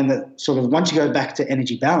understand that sort of once you go back to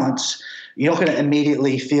energy balance, you're not going to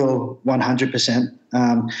immediately feel 100%.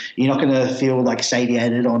 You're not going to feel like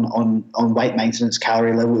satiated on weight maintenance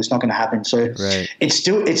calorie level. It's not going to happen. So it's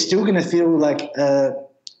still going to feel like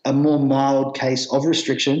a more mild case of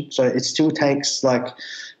restriction. So it still takes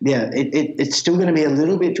it's still going to be a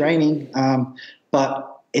little bit draining, but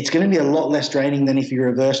it's going to be a lot less draining than if you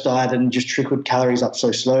reverse diet and just trickled calories up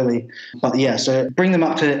so slowly. But yeah, so bring them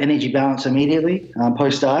up to energy balance immediately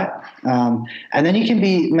post diet, and then you can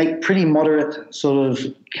make pretty moderate sort of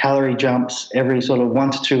calorie jumps every sort of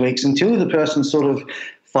 1 to 2 weeks until the person's sort of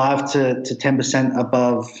 5 to 10%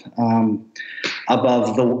 above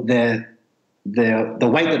the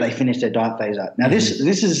weight that they finish their diet phase at. Now, this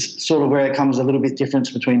is sort of where it comes a little bit difference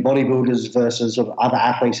between bodybuilders versus sort of other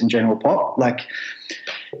athletes in general pop. Like,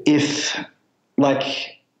 if,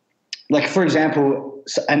 for example,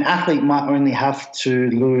 an athlete might only have to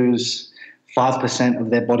lose 5%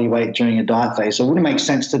 of their body weight during a diet phase, so it wouldn't make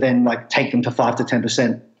sense to then take them to 5 to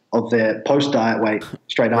 10% of their post-diate weight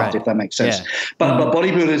straight after, if that makes sense. Yeah. But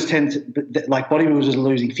bodybuilders bodybuilders are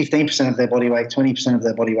losing 15% of their body weight, 20% of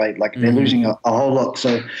their body weight. They're losing a whole lot.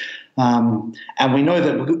 So, and we know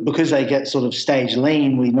that because they get sort of stage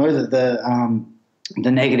lean, we know that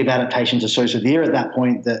the negative adaptations are so severe at that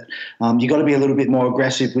point that you got to be a little bit more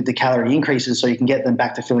aggressive with the calorie increases so you can get them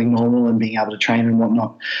back to feeling normal and being able to train and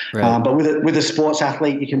whatnot. Right. But with a sports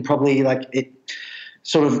athlete, you can probably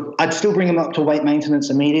I'd still bring them up to weight maintenance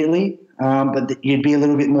immediately, but you'd be a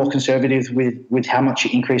little bit more conservative with how much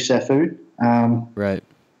you increase their food, right?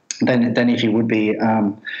 Than if you would be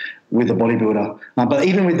with a bodybuilder. But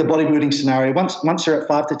even with the bodybuilding scenario, once they're at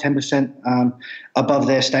 5 to 10% above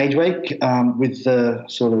their stage weight, with the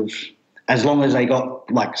sort of as long as they got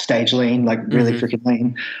like stage lean, like really freaking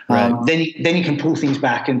lean, then you can pull things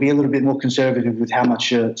back and be a little bit more conservative with how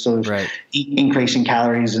much you're sort of increasing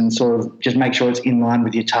calories, and sort of just make sure it's in line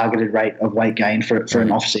with your targeted rate of weight gain for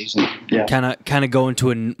an off season. Yeah, kind of go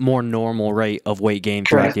into a more normal rate of weight gain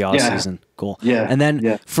throughout the off season. Cool. Yeah, and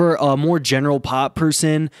then for a more general pot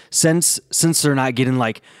person, since they're not getting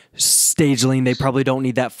like stage lean, they probably don't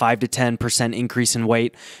need that 5 to 10% increase in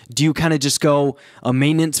weight. Do you kind of just go a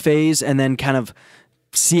maintenance phase and then kind of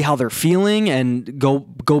see how they're feeling and go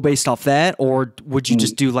based off that? Or would you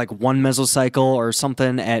just do like one mesocycle or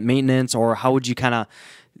something at maintenance? Or how would you kind of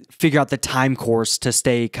figure out the time course to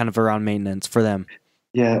stay kind of around maintenance for them?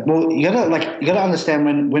 Yeah, well, you gotta understand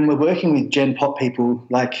when we're working with Gen Pop people,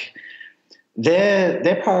 like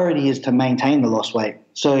their priority is to maintain the lost weight.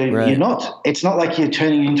 So it's not like you're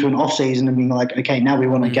turning into an off season and being like, okay, now we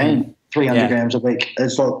want to gain 300 grams a week.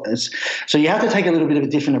 So you have to take a little bit of a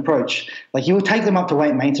different approach. Like you will take them up to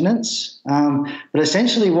weight maintenance, but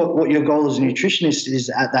essentially what your goal as a nutritionist is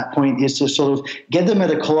at that point is to sort of get them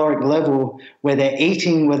at a caloric level where they're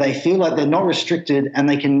eating, where they feel like they're not restricted, and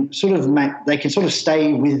they can sort of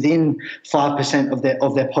stay within 5%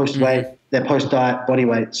 of their post weight, their post diet body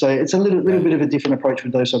weight. So it's a little bit of a different approach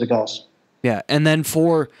with those sort of guys. Yeah, and then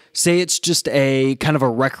for, say it's just a kind of a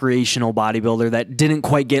recreational bodybuilder that didn't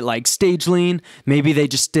quite get like stage lean, maybe they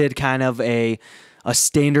just did kind of a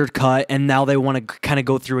standard cut and now they want to kind of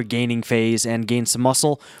go through a gaining phase and gain some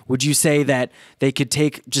muscle. Would you say that they could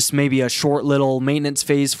take just maybe a short little maintenance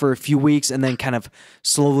phase for a few weeks and then kind of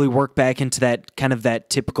slowly work back into that kind of that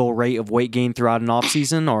typical rate of weight gain throughout an off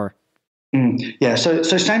season, or? Yeah, so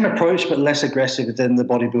same approach, but less aggressive than the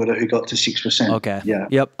bodybuilder who got to 6%. Okay. Yeah.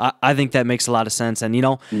 Yep. I think that makes a lot of sense. And,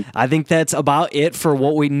 I think that's about it for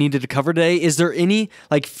what we needed to cover today. Is there any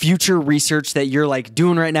like future research that you're like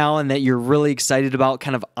doing right now and that you're really excited about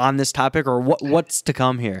kind of on this topic, or what's to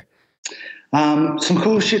come here? Some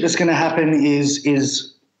cool shit that's going to happen is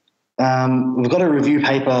we've got a review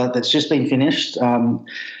paper that's just been finished.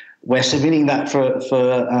 We're submitting that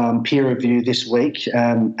for peer review this week,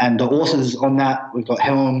 and the authors on that, we've got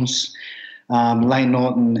Helms, Lane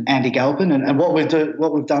Norton, Andy Galpin, and what we've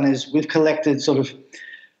done is we've collected sort of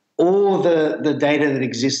all the data that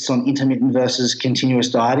exists on intermittent versus continuous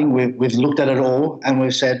dieting. We've looked at it all, and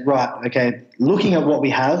we've said, right, okay, looking at what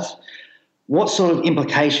we have, what sort of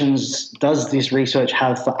implications does this research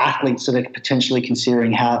have for athletes that are potentially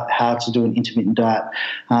considering how to do an intermittent diet?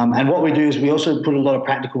 And what we do is we also put a lot of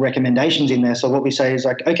practical recommendations in there. So what we say is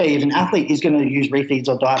like, okay, if an athlete is going to use refeeds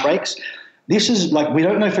or diet breaks, this is like, we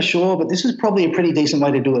don't know for sure, but this is probably a pretty decent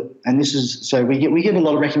way to do it. And so we give a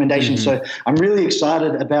lot of recommendations. So I'm really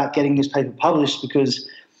excited about getting this paper published because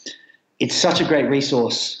it's such a great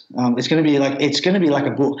resource. It's going to be like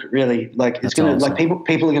a book, really. Like it's going to, like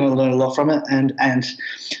people are going to learn a lot from it. And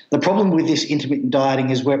the problem with this intermittent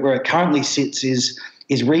dieting is where it currently sits is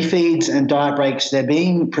refeeds and diet breaks. They're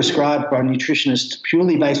being prescribed by nutritionists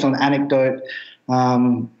purely based on anecdote,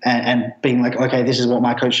 and being like, okay, this is what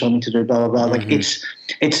my coach told me to do, blah blah blah. Like it's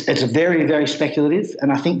very, very speculative.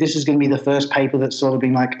 And I think this is going to be the first paper that's sort of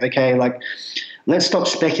been like, okay, like, let's stop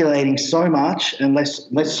speculating so much and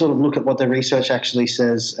let's sort of look at what the research actually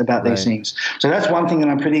says about these things. So that's one thing that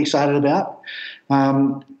I'm pretty excited about.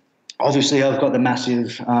 Obviously, I've got the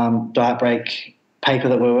massive diet break paper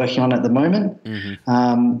that we're working on at the moment.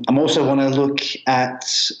 I'm also want to look at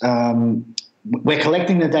we're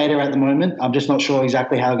collecting the data at the moment. I'm just not sure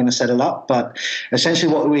exactly how we're going to set it up, but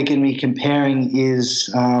essentially what we're going to be comparing is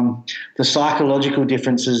the psychological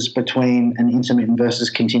differences between an intermittent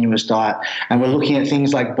versus continuous diet. And we're looking at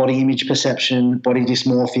things like body image perception, body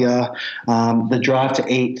dysmorphia, the drive to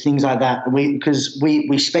eat, things like that. Because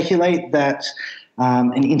we speculate that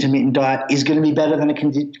an intermittent diet is going to be better than a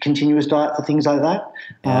continuous diet for things like that.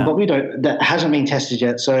 But we don't. That hasn't been tested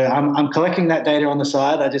yet. So I'm collecting that data on the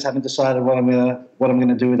side. I just haven't decided what I'm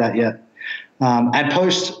gonna do with that yet. And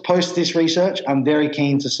post this research, I'm very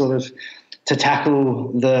keen to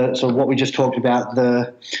tackle the sort of what we just talked about,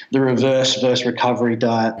 the reverse versus recovery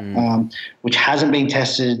diet, which hasn't been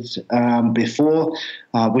tested before.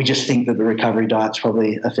 We just think that the recovery diet's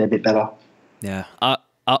probably a fair bit better. Yeah.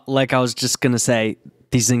 Like I was just going to say,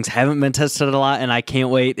 these things haven't been tested a lot, and I can't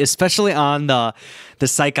wait, especially on the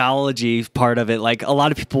psychology part of it. Like a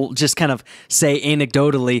lot of people just kind of say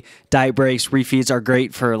anecdotally, diet breaks, refeeds are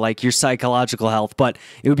great for like your psychological health, but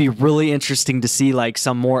it would be really interesting to see like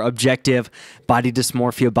some more objective body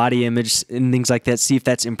dysmorphia, body image, and things like that. See if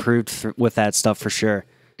that's improved with that stuff for sure.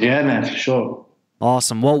 Yeah, man, for sure.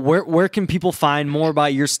 Awesome. Well, where can people find more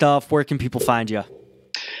about your stuff? Where can people find you?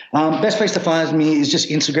 Best place to find me is just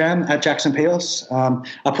Instagram at Jackson Peos.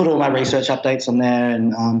 I put all my research updates on there,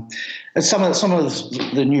 and some of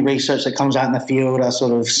the new research that comes out in the field, I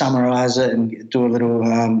sort of summarize it and do a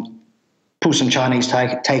little pull some Chinese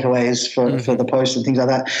takeaways for the post and things like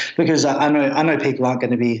that, because I know people aren't going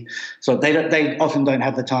to be they often don't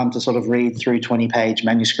have the time to sort of read through 20-page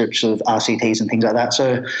manuscripts of RCTs and things like that.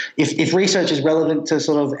 So if research is relevant to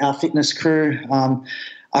sort of our fitness crew,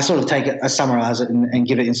 I sort of I summarize it and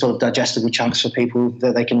give it in sort of digestible chunks for people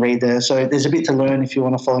that they can read there. So there's a bit to learn if you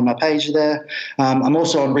want to follow my page there. I'm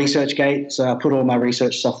also on ResearchGate, so I put all my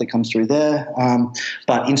research stuff that comes through there.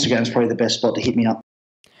 But Instagram is probably the best spot to hit me up.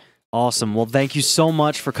 Awesome. Well, thank you so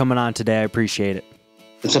much for coming on today. I appreciate it.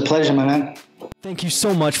 It's a pleasure, my man. Thank you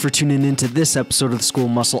so much for tuning into this episode of The School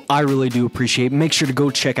of Muscle. I really do appreciate it. Make sure to go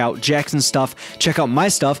check out Jackson's stuff. Check out my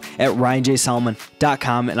stuff at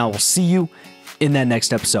ryanjsolomon.com, and I will see you in that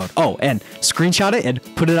next episode. Oh, and screenshot it and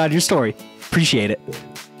put it on your story. Appreciate it.